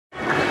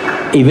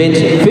Event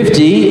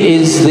 50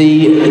 is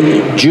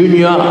the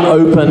Junior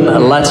Open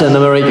Latin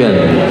American.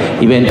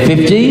 Event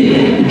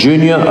 50,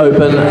 Junior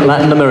Open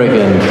Latin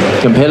American.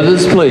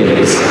 Competitors,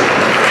 please.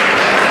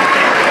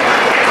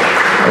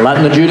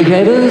 Latin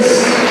adjudicators.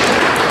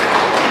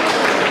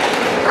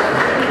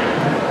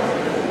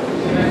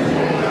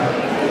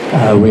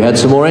 We had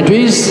some more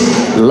entries.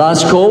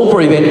 Last call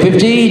for Event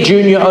 50,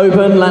 Junior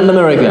Open Latin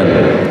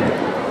American.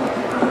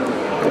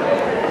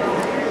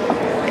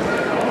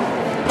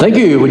 Thank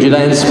you. Would you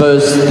dance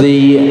first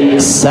the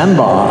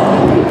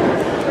samba?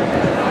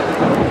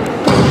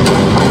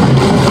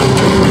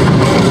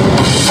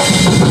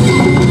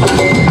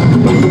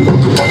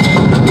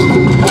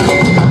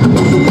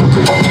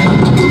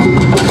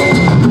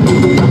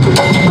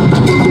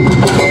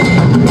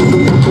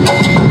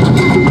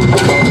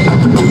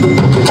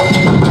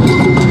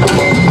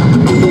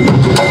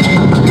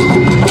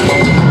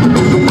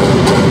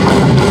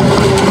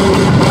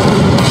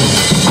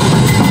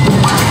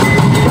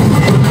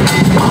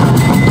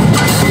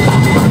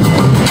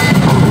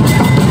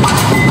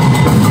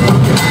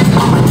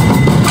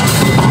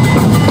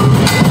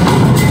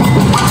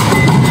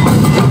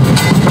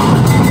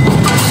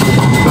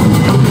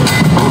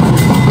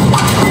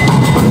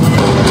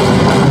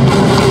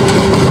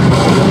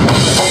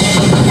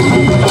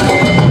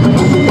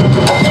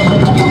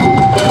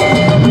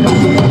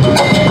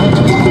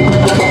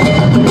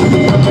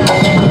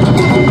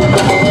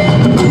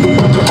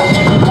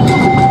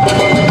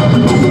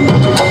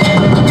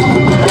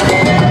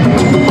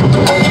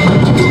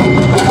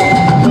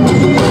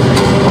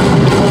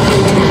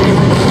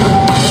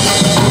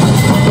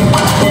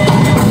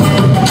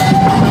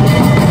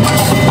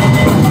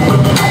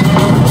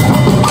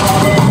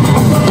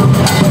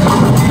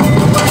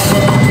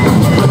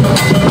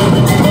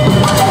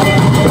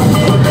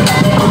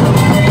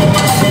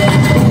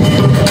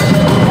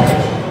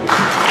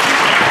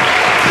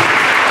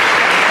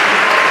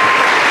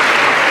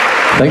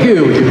 Thank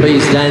you. Would you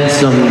please dance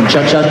some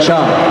cha-cha-cha?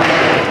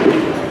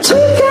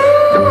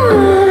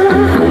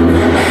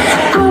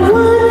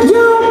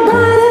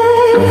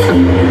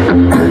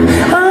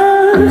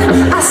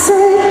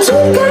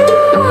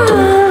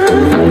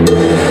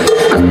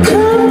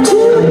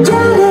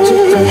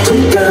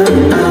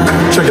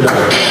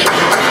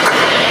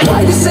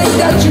 Why you say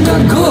that you're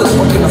not good?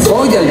 Porque no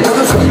soy del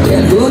pueblo, soy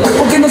del hood.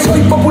 Porque no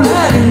soy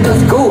popular in the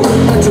school.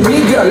 But to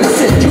me, girl,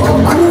 listen, yo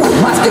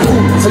más que tú,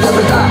 soy la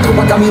verdad.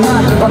 Pa'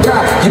 caminar, pa'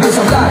 acá, y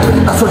empiezo a hablar.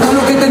 A soltar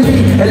lo que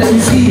tení, el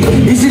MC.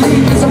 Y si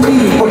piensa en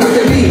mí, porque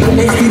te vi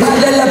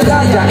estirada en la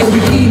playa, en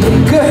bikini.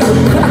 Girl,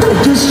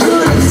 you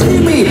shouldn't see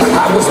me. I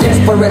was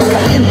desperate,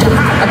 caliente,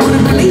 hot. I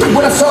couldn't believe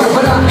what I saw,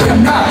 but I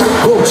am not.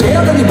 Go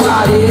tell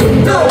anybody.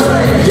 No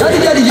way. Yadi,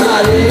 yadi,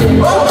 yadi.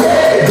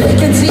 Okay. They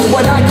can see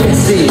what I can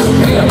see.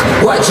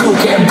 What you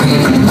can be.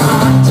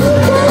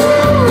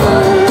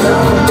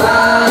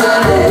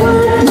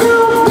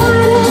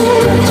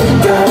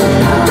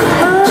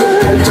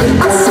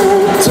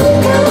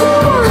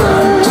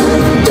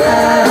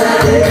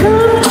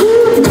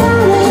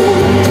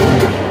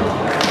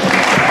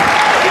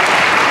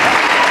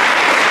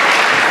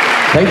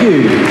 Thank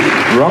you.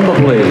 Rumba,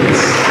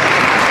 please.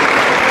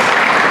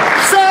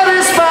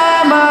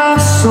 Satisfy my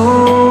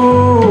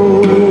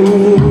soul.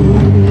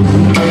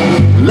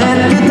 Let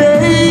the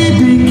day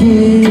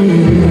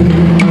begin.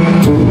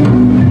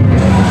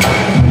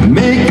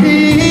 Make the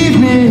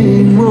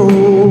evening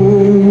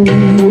roll.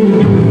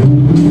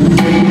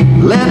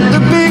 Let the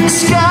big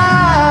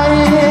sky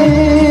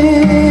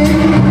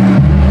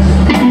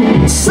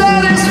in.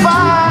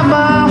 Satisfy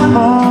my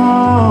heart.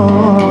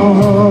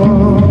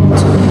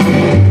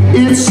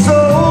 It's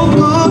so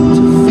good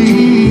to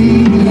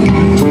feel.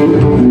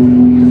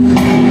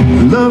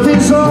 Love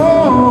is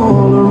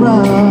all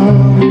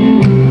around,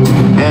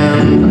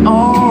 and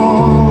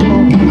all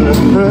the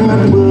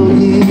hurt will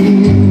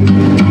heal.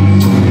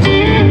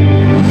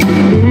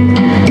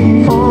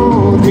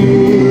 Oh,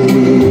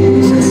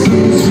 this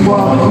is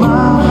what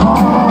my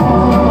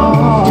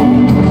heart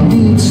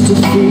needs to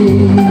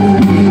feel.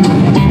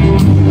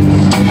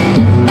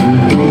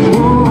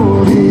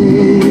 Oh,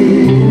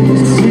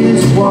 this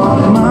is what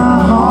my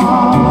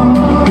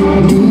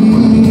heart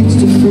needs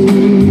to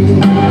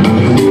feel.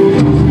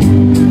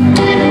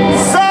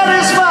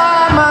 Satisfy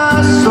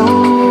my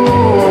soul.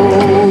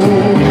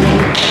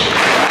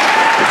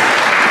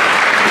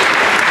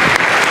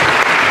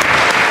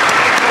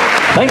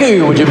 Thank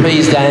you. Would you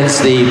please dance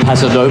the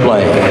Paso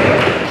Doble?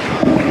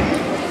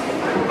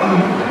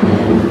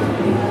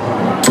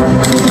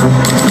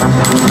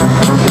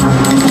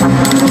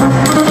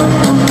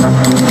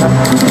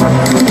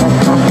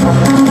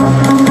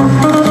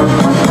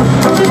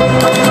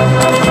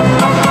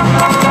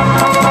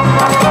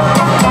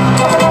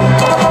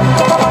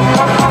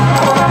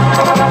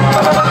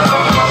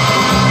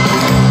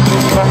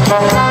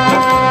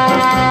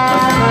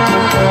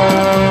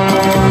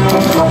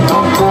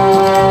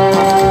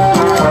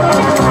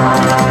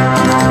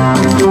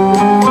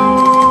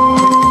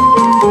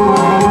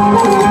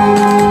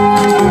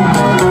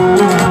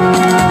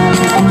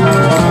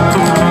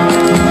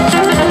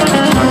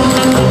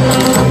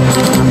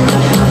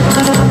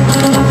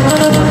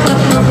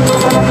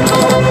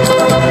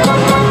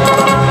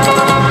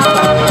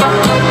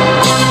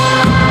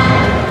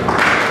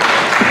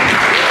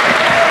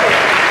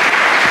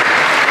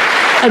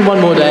 one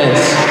more dance,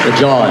 the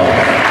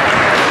jive.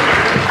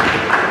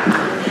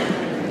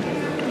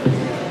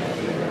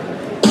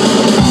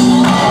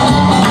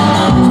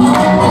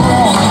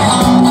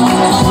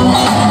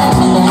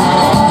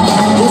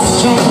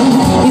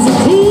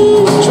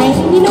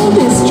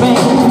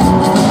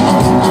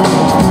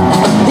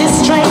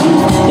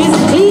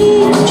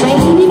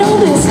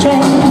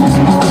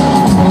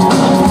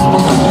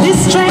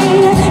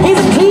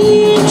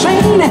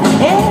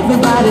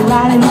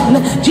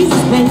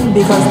 Jesus' name,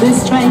 because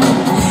this train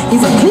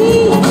is a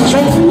clean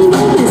train, you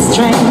know this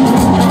train.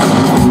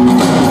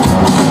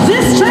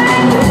 This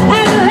train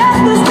has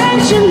left the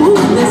station, ooh,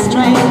 this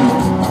train.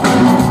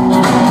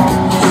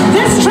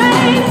 This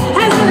train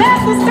has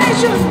left the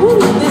station,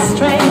 ooh, this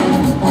train.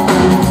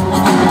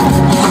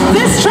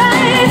 This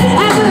train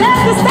has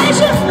left the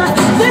station,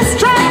 this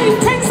train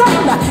takes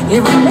on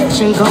every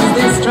nation, cause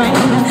this train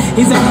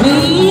is a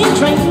clean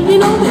train, you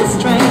know this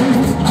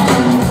train.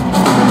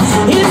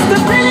 It's the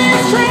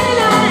prettiest train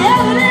I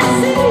ever did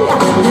see.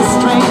 This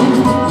train.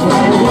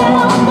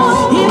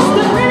 It's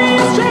the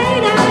prettiest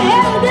train I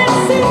ever did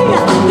see.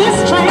 This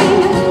train.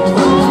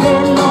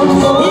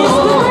 It's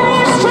the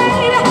prettiest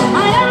train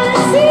I ever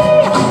did see.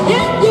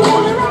 If you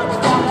want to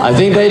ride. I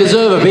think they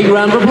deserve a big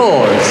round of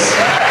applause.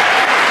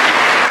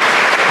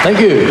 Thank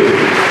you.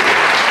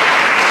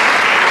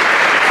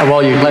 And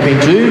while you're clapping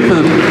too, for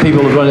the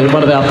people who've got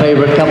one of our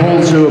favourite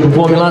couples who were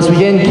performing last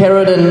weekend,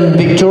 Kerrod and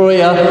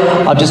Victoria,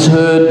 I've just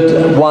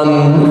heard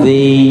won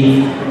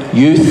the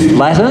Youth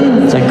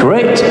Latin, is that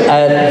correct,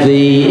 at the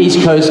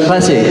East Coast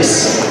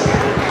Classics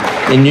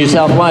in New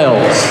South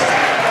Wales.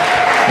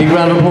 Big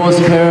round of applause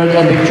to Kerrod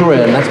and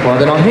Victoria, and that's why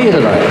they're not here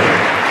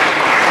today.